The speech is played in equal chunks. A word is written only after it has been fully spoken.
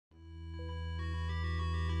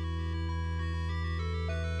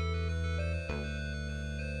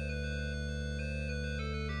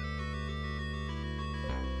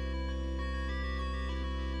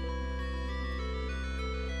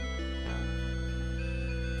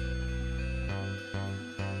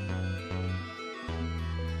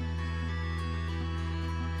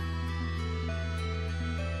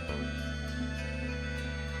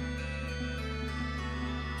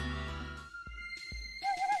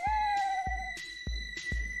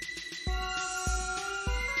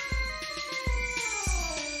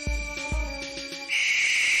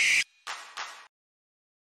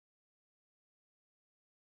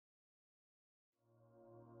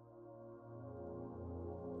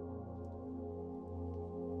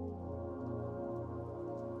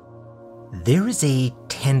There is a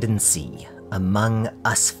tendency among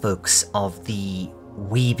us folks of the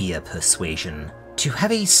weebier persuasion to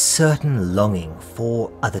have a certain longing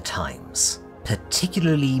for other times,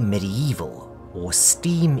 particularly medieval or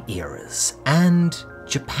steam eras, and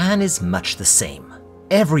Japan is much the same.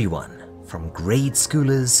 Everyone, from grade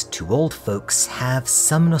schoolers to old folks, have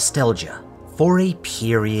some nostalgia for a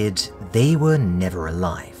period they were never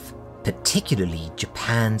alive, particularly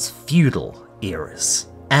Japan's feudal eras.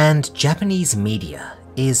 And Japanese media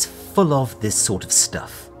is full of this sort of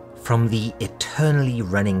stuff, from the eternally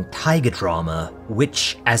running tiger drama,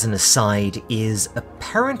 which, as an aside, is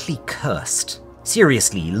apparently cursed.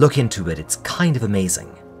 Seriously, look into it, it's kind of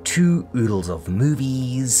amazing. To oodles of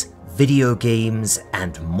movies, video games,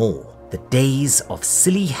 and more. The days of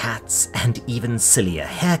silly hats and even sillier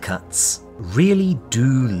haircuts really do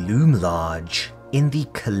loom large in the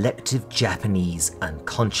collective Japanese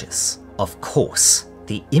unconscious. Of course,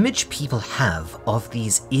 the image people have of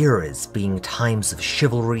these eras being times of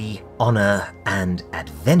chivalry, honor, and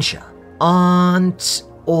adventure aren't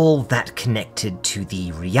all that connected to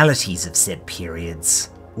the realities of said periods,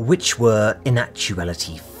 which were in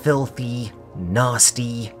actuality filthy,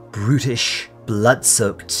 nasty, brutish,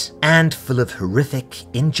 blood-soaked, and full of horrific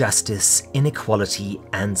injustice, inequality,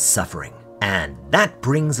 and suffering. And that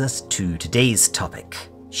brings us to today's topic,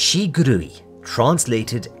 Shigurui,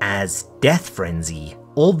 translated as death frenzy,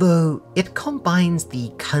 although it combines the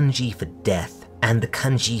kanji for death and the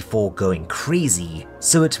kanji for going crazy,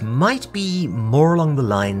 so it might be more along the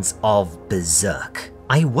lines of berserk.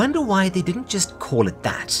 I wonder why they didn't just call it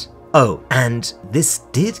that. Oh, and this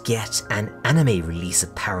did get an anime release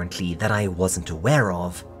apparently that I wasn't aware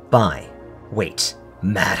of by, wait,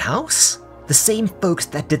 Madhouse? The same folks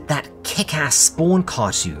that did that kick-ass Spawn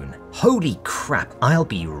cartoon. Holy crap, I'll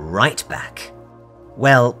be right back.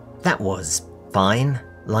 Well, that was fine.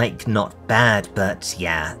 Like, not bad, but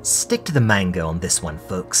yeah, stick to the manga on this one,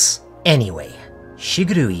 folks. Anyway,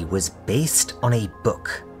 Shigurui was based on a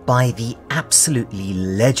book by the absolutely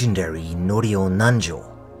legendary Norio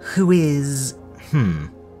Nanjo, who is,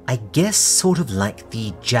 I guess sort of like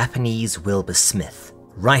the Japanese Wilbur Smith,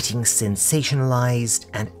 writing sensationalized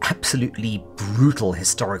and absolutely brutal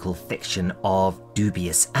historical fiction of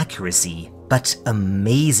dubious accuracy, but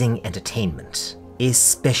amazing entertainment,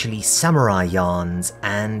 especially samurai yarns,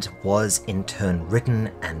 and was in turn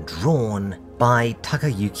written and drawn by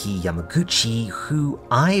Takayuki Yamaguchi, who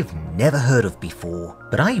I've never heard of before,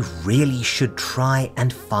 but I really should try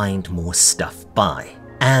and find more stuff by.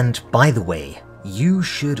 And by the way, you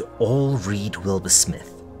should all read Wilbur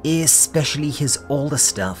Smith, especially his older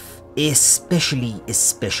stuff,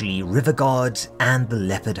 especially River God and The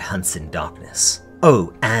Leopard Hunts in Darkness.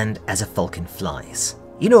 Oh, and As a Falcon Flies.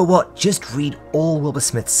 You know what, just read all Wilbur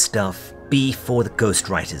Smith's stuff before the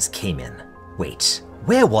ghostwriters came in. Wait,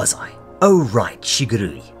 where was I? Oh right,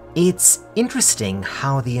 Shigurui. It's interesting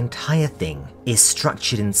how the entire thing is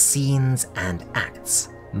structured in scenes and acts,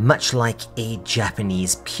 much like a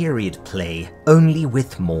Japanese period play, only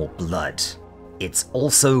with more blood. It's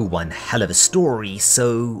also one hell of a story,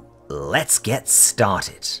 so let's get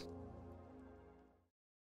started.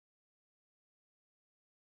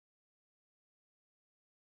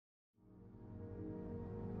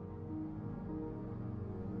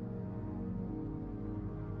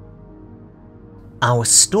 Our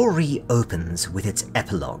story opens with its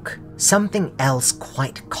epilogue, something else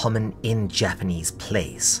quite common in Japanese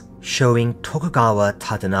plays, showing Tokugawa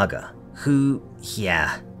Tadanaga, who,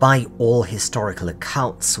 yeah, by all historical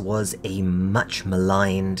accounts was a much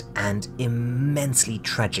maligned and immensely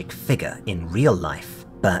tragic figure in real life,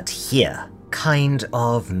 but here, kind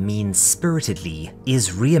of mean-spiritedly,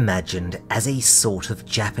 is reimagined as a sort of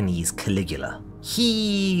Japanese Caligula.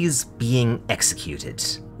 He's being executed.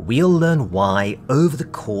 We'll learn why over the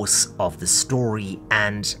course of the story,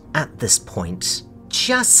 and at this point,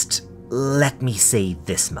 just let me say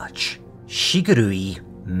this much. Shigurui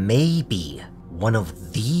may be one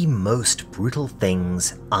of the most brutal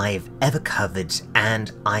things I've ever covered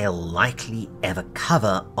and I'll likely ever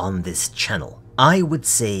cover on this channel. I would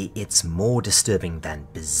say it's more disturbing than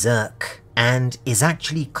Berserk, and is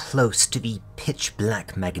actually close to the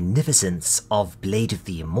pitch-black magnificence of Blade of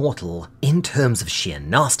the Immortal in terms of sheer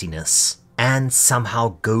nastiness, and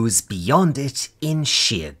somehow goes beyond it in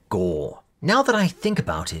sheer gore. Now that I think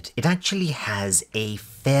about it, it actually has a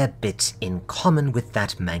fair bit in common with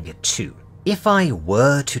that manga too. If I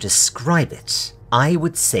were to describe it, I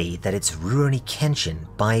would say that it's Rurouni Kenshin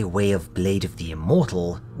by way of Blade of the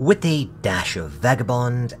Immortal, with a dash of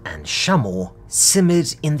Vagabond and Shamo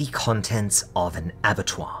simmered in the contents of an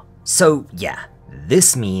abattoir. So yeah,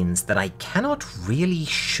 This means that I cannot really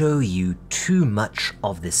show you too much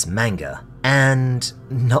of this manga, and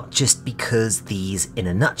not just because these in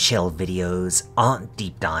a nutshell videos aren't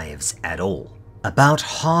deep dives at all. About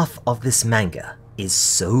half of this manga is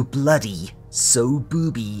so bloody, so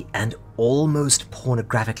booby, and almost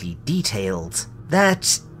pornographically detailed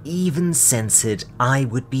that even censored, I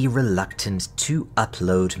would be reluctant to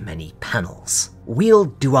upload many panels. We'll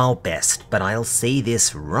do our best, but I'll say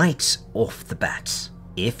this right off the bat.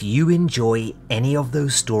 If you enjoy any of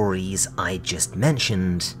those stories I just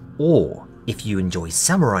mentioned, or if you enjoy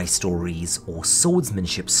samurai stories or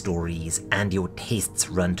swordsmanship stories and your tastes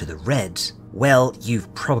run to the red, well,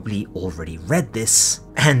 you've probably already read this,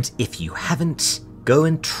 and if you haven't, go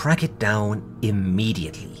and track it down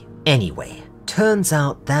immediately. Anyway, turns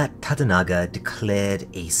out that Tadanaga declared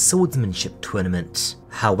a swordsmanship tournament.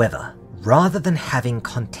 However, rather than having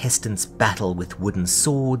contestants battle with wooden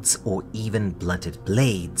swords or even blunted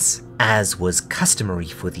blades, as was customary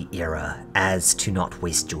for the era as to not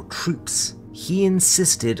waste your troops, he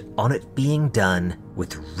insisted on it being done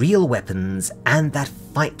with real weapons and that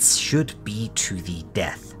fights should be to the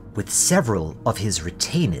death, with several of his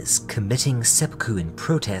retainers committing seppuku in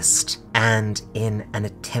protest and in an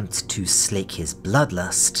attempt to slake his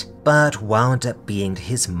bloodlust, but wound up being to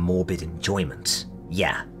his morbid enjoyment.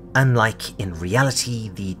 Yeah, unlike in reality,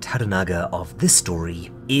 the Tadanaga of this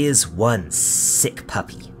story is one sick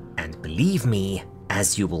puppy, and believe me,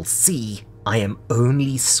 as you will see, I am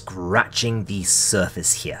only scratching the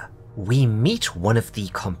surface here. We meet one of the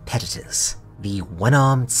competitors, the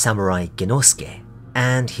one-armed samurai Genosuke,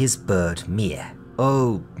 and his bird Mie.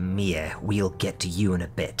 Oh, Mie, we'll get to you in a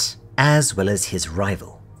bit. As well as his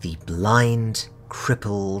rival, the blind,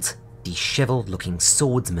 crippled, disheveled-looking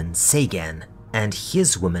swordsman Seigen, and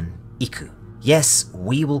his woman Iku. Yes,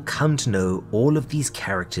 we will come to know all of these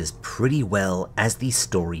characters pretty well as the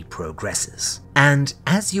story progresses. And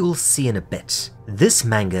as you'll see in a bit, this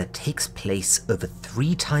manga takes place over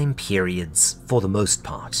 3 time periods for the most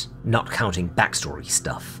part, not counting backstory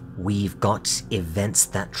stuff. We've got events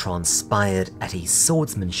that transpired at a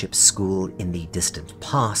swordsmanship school in the distant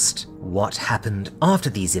past, what happened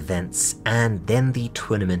after these events, and then the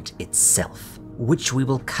tournament itself, which we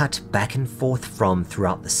will cut back and forth from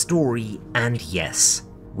throughout the story, and yes,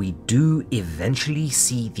 we do eventually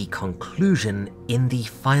see the conclusion in the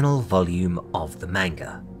final volume of the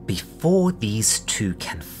manga. Before these two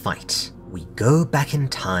can fight, we go back in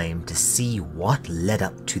time to see what led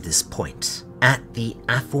up to this point at the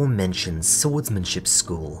aforementioned swordsmanship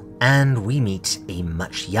school, and we meet a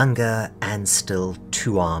much younger and still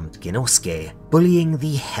two-armed Genosuke bullying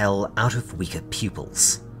the hell out of weaker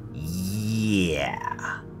pupils.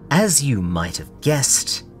 Yeah. As you might have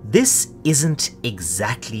guessed, this isn't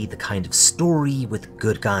exactly the kind of story with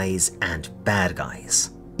good guys and bad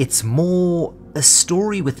guys. It's more a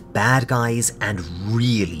story with bad guys and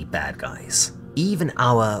really bad guys. Even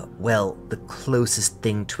our, well, the closest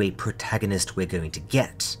thing to a protagonist we're going to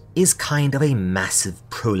get is kind of a massive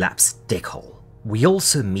prolapse dickhole. We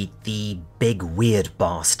also meet the big weird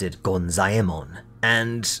bastard Gonzaemon,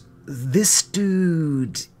 and this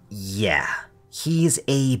dude, yeah, he's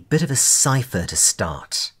a bit of a cipher to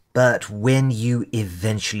start, but when you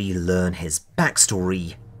eventually learn his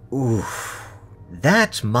backstory, oof.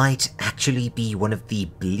 That might actually be one of the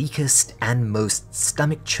bleakest and most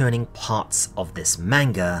stomach-churning parts of this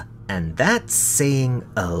manga, and that's saying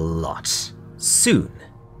a lot. Soon,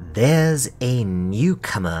 there's a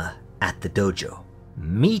newcomer at the dojo.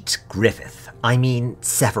 Meet Sephiroth,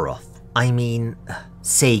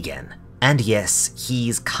 Seigen. And yes,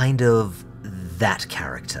 he's kind of that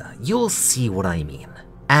character. You'll see what I mean.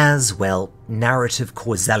 As well, narrative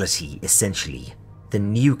causality, essentially. The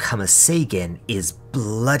newcomer Seigen is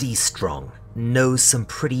bloody strong, knows some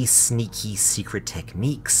pretty sneaky secret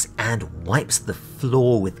techniques, and wipes the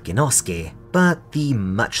floor with Genosuke, but the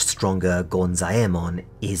much stronger Gonzaemon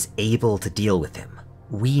is able to deal with him.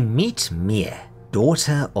 We meet Mie,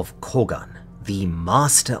 daughter of Kogan, the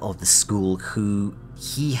master of the school who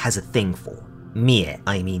he has a thing for. Mie,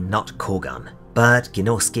 not Kogan, but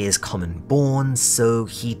Genosuke is common born, so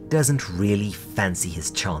he doesn't really fancy his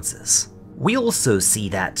chances. We also see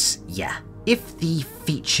that, yeah, if the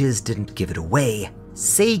features didn't give it away,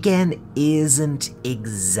 Seigen isn't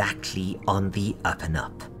exactly on the up and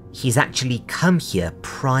up. He's actually come here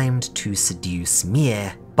primed to seduce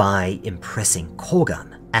Mie by impressing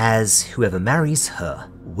Kogan, as whoever marries her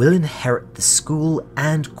will inherit the school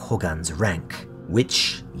and Kogan's rank,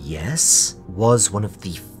 which, yes, was one of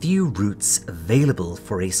the few routes available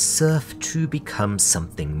for a serf to become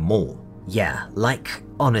something more. Yeah, like,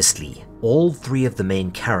 honestly, all 3 of the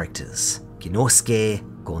main characters, Ginosuke,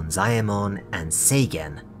 Gonzaemon, and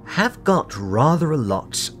Seigen have got rather a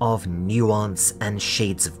lot of nuance and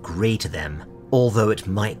shades of grey to them, although it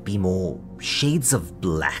might be more shades of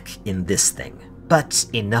black in this thing. But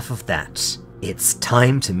enough of that. It's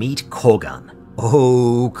time to meet Kogan.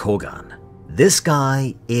 Oh, Kogan. This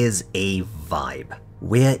guy is a vibe.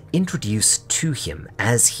 We're introduced to him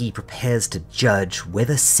as he prepares to judge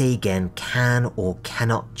whether Seigen can or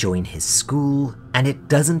cannot join his school, and it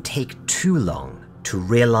doesn't take too long to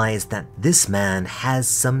realize that this man has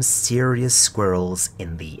some serious squirrels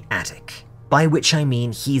in the attic. By which I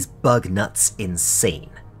mean he's bug nuts insane,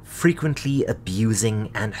 frequently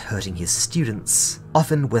abusing and hurting his students,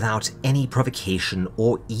 often without any provocation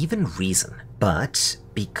or even reason. But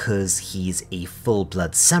because he's a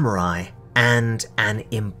full-blood samurai and an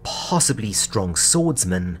impossibly strong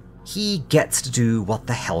swordsman, he gets to do what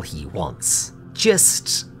the hell he wants.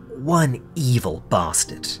 Just one evil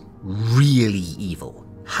bastard. Really evil.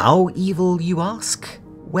 How evil, you ask?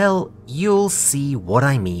 Well, you'll see what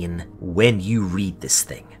I mean when you read this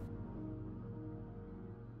thing.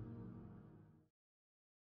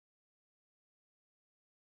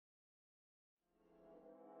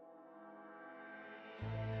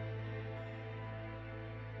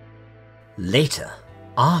 Later,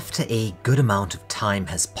 after a good amount of time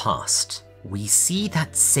has passed, we see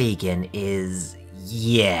that Seigen is,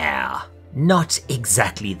 not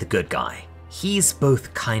exactly the good guy. He's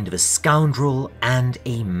both kind of a scoundrel and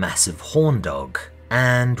a massive horn dog.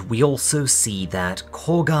 And we also see that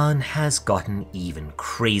Kogan has gotten even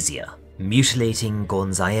crazier, mutilating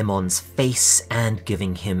Gonzaemon's face and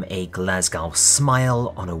giving him a Glasgow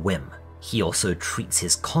smile on a whim. He also treats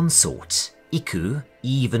his consort, Iku,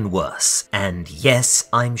 even worse. And yes,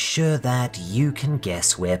 I'm sure that you can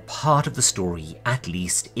guess where part of the story at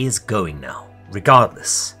least is going now.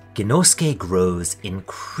 Regardless, Ginosuke grows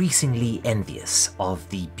increasingly envious of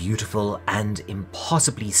the beautiful and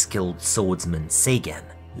impossibly skilled swordsman Seigen,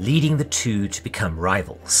 leading the two to become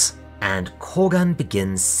rivals. And Kogan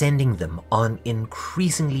begins sending them on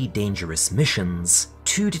increasingly dangerous missions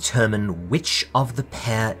to determine which of the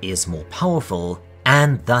pair is more powerful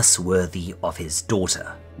and thus worthy of his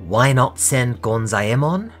daughter. Why not send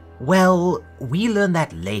Gonzaemon? Well, we learn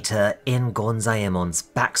that later in Gonzaemon's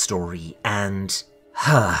backstory, and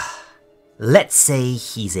let's say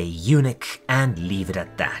he's a eunuch and leave it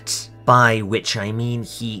at that. By which I mean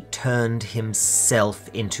he turned himself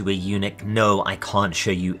into a eunuch. No, I can't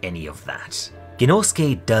show you any of that.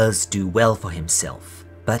 Ginosuke does do well for himself,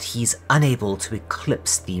 but he's unable to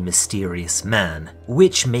eclipse the mysterious man,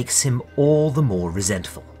 which makes him all the more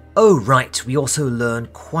resentful. Oh right, we also learn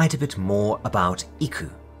quite a bit more about Iku,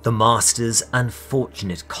 the master's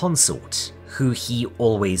unfortunate consort, who he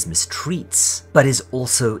always mistreats, but is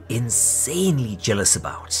also insanely jealous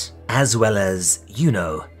about, as well as, you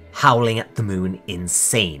know, howling at the moon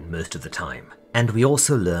insane most of the time. And we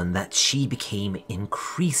also learn that she became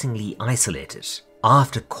increasingly isolated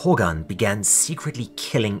after Kogan began secretly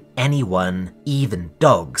killing anyone, even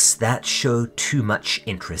dogs, that showed too much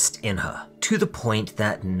interest in her, to the point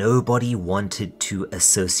that nobody wanted to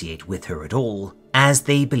associate with her at all, as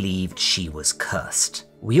they believed she was cursed.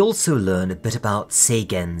 We also learn a bit about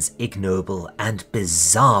Seigen's ignoble and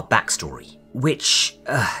bizarre backstory, which,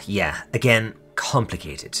 again,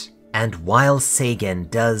 complicated. And while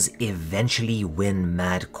Seigen does eventually win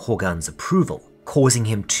Mad Kogan's approval, causing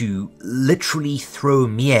him to literally throw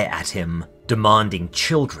Mie at him, demanding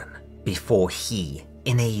children, before he,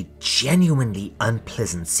 in a genuinely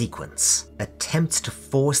unpleasant sequence, attempts to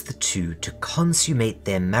force the two to consummate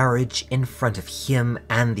their marriage in front of him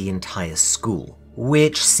and the entire school,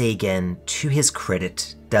 which Seigen, to his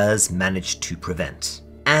credit, does manage to prevent.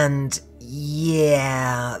 And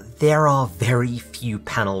yeah, there are very few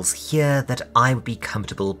panels here that I would be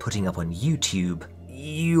comfortable putting up on YouTube.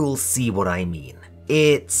 You'll see what I mean.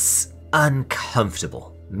 It's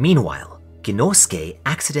uncomfortable. Meanwhile, Ginosuke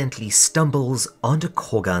accidentally stumbles onto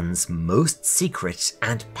Kogan's most secret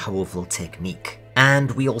and powerful technique.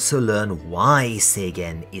 And we also learn why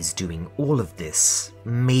Seigen is doing all of this.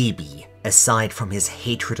 Maybe, aside from his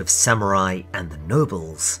hatred of samurai and the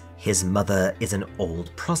nobles, his mother is an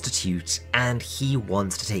old prostitute and he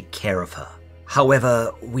wants to take care of her.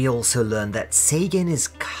 However, we also learn that Seigen is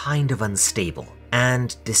kind of unstable,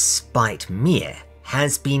 and despite Mie,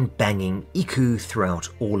 has been banging Iku throughout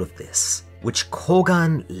all of this, which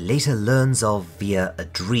Kogan later learns of via a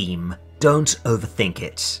dream. Don't overthink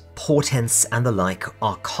it. Portents and the like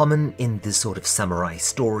are common in this sort of samurai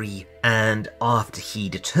story, and after he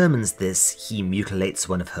determines this, he mutilates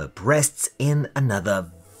one of her breasts in another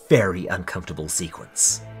very uncomfortable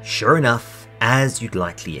sequence. Sure enough, As you'd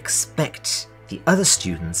likely expect, the other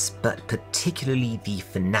students, but particularly the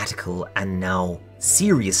fanatical and now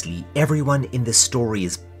seriously everyone in this story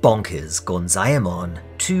is bonkers Gonzaemon,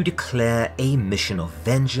 to declare a mission of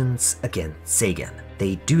vengeance against Seigen.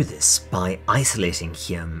 They do this by isolating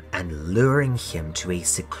him and luring him to a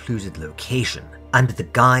secluded location under the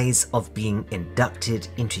guise of being inducted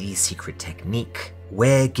into the secret technique,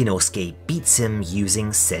 where Genosuke beats him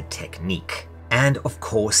using said technique. And of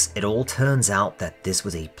course, it all turns out that this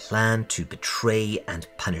was a plan to betray and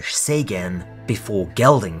punish Seigen before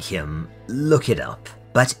gelding him. Look it up.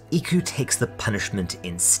 But Iku takes the punishment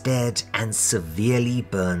instead and severely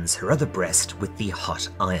burns her other breast with the hot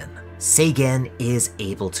iron. Seigen is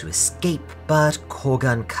able to escape, but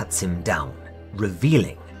Kogan cuts him down,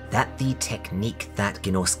 revealing that the technique that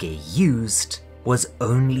Genosuke used was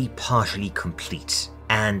only partially complete,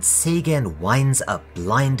 and Seigen winds up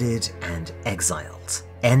blinded and exiled,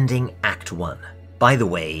 ending Act 1. By the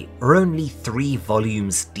way, we're only 3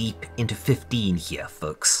 volumes deep into 15 here,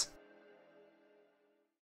 folks.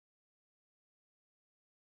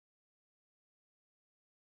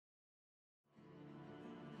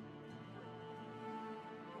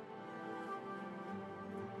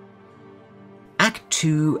 Act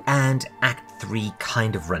 2 and Act 3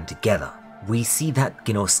 kind of run together. We see that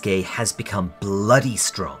Genosuke has become bloody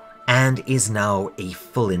strong and is now a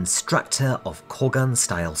full instructor of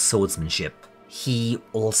Kogan-style swordsmanship. He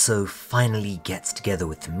also finally gets together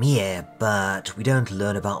with Mie, but we don't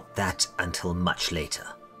learn about that until much later.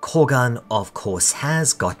 Kogan, of course,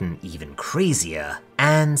 has gotten even crazier,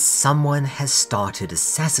 and someone has started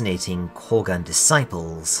assassinating Kogan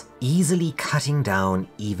disciples, easily cutting down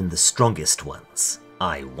even the strongest ones.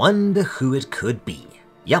 I wonder who it could be.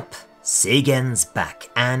 Yup, Seigen's back,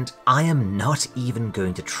 and I am not even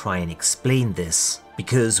going to try and explain this,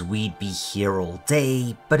 because we'd be here all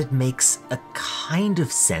day, but it makes a kind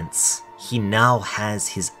of sense. He now has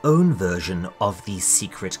his own version of the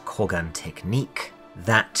secret Kogan technique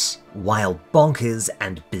that, while bonkers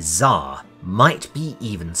and bizarre, might be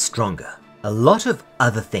even stronger. A lot of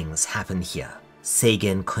other things happen here.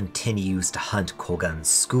 Seigen continues to hunt Kogan's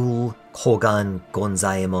school, Kogan,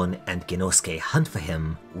 Gonzaemon, and Genosuke hunt for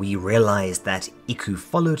him. We realize that Iku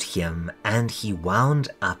followed him, and he wound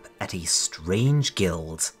up at a strange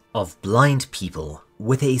guild of blind people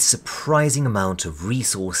with a surprising amount of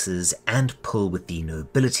resources and pull with the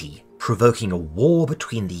nobility, provoking a war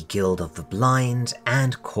between the Guild of the Blind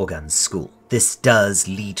and Kogan's school. This does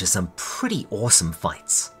lead to some pretty awesome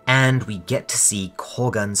fights, and we get to see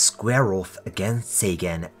Kogan square off against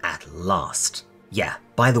Seigen at last. Yeah,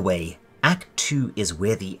 by the way, Act 2 is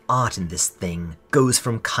where the art in this thing goes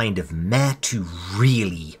from kind of meh to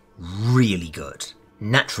really, really good.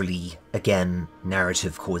 Naturally, again,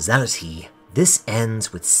 narrative causality, this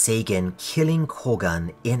ends with Seigen killing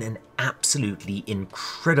Kogan in an absolutely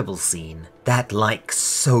incredible scene that, like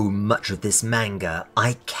so much of this manga,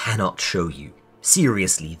 I cannot show you.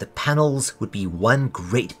 Seriously, the panels would be one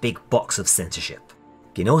great big box of censorship.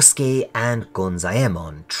 Genosuke and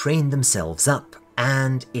Gonzaemon train themselves up,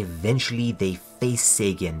 and eventually they face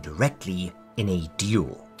Seigen directly in a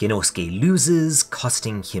duel. Genosuke loses,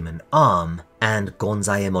 costing him an arm, and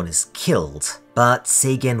Gonzaemon is killed, but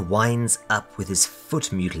Seigen winds up with his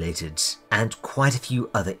foot mutilated and quite a few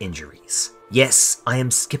other injuries. Yes, I am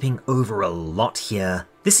skipping over a lot here.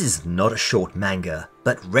 This is not a short manga,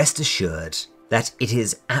 but rest assured that it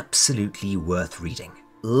is absolutely worth reading.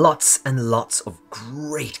 Lots and lots of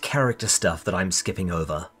great character stuff that I'm skipping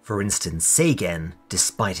over. For instance, Seigen,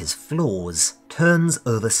 despite his flaws, turns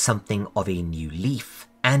over something of a new leaf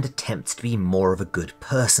and attempts to be more of a good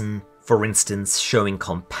person, for instance showing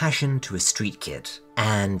compassion to a street kid.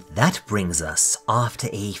 And that brings us, after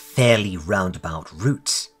a fairly roundabout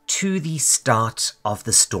route, to the start of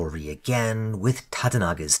the story again with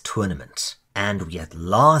Tadanage's tournament. And we at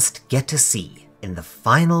last get to see, in the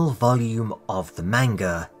final volume of the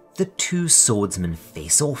manga, the two swordsmen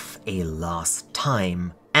face off a last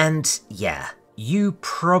time. And yeah, you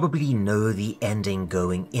probably know the ending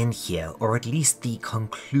going in here, or at least the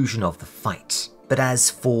conclusion of the fight. But as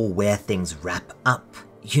for where things wrap up,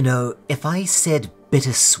 you know, if I said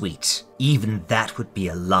bittersweet, even that would be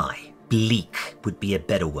a lie. Bleak would be a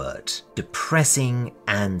better word. Depressing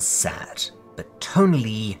and sad. But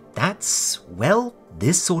tonally, that's, well,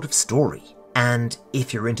 this sort of story. And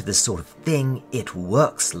if you're into this sort of thing, it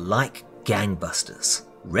works like gangbusters.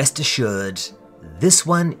 Rest assured, this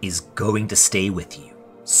one is going to stay with you.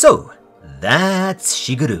 So, that's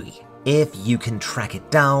Shigurui. If you can track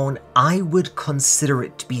it down, I would consider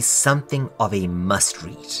it to be something of a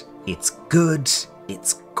must-read. It's good,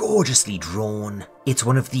 it's gorgeously drawn. It's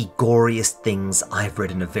one of the goriest things I've read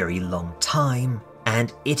in a very long time,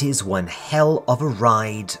 and it is one hell of a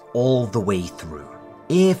ride all the way through.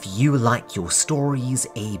 If you like your stories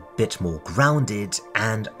a bit more grounded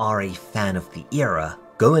and are a fan of the era,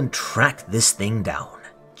 go and track this thing down.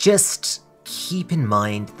 Just keep in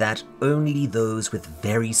mind that only those with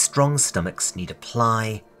very strong stomachs need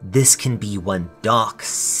apply. This can be one dark,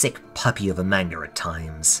 sick puppy of a manga at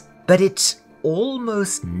times, but it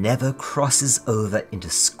almost never crosses over into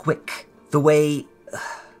squick the way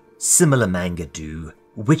similar manga do,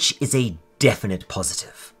 which is a definite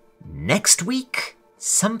positive. Next week,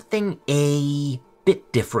 something a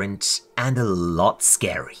bit different and a lot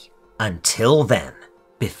scary. Until then,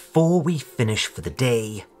 before we finish for the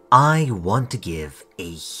day, I want to give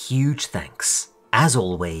a huge thanks, as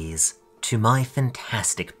always, to my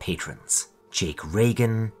fantastic patrons. Jake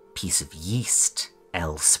Reagan, Piece of Yeast,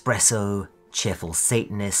 El Spresso, Cheerful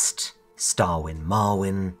Satanist, Starwin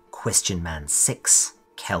Marwin, Question Man 6,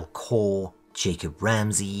 Kel Core, Jacob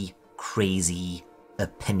Ramsey, Crazy,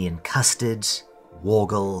 Opinion Custard,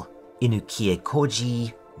 Wargle, Inukie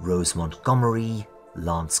Koji, Rose Montgomery,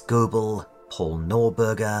 Lance Goebel, Paul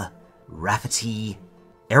Norberger, Rafferty,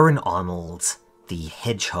 Aaron Arnold, The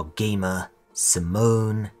Hedgehog Gamer,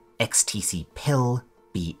 Simone, XTC Pill,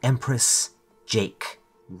 B Empress, Jake,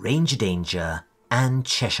 Ranger Danger, and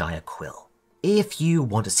Cheshire Quill. If you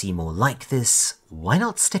want to see more like this, why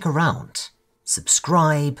not stick around?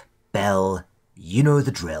 Subscribe, bell, you know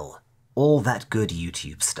the drill. All that good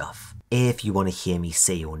YouTube stuff. If you want to hear me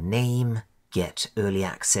say your name, get early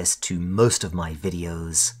access to most of my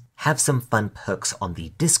videos, have some fun perks on the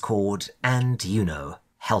Discord, and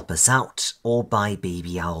help us out or buy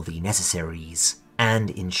Baby Owl the necessaries,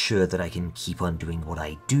 and ensure that I can keep on doing what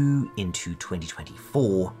I do into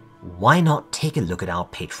 2024, why not take a look at our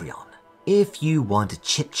Patreon? If you want to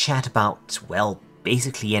chit-chat about, well,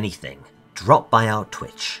 basically anything, drop by our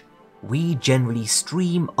Twitch. We generally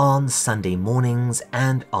stream on Sunday mornings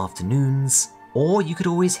and afternoons, or you could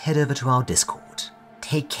always head over to our Discord.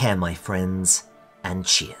 Take care, my friends, and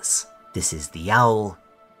cheers. This is the Owl,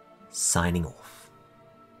 signing off.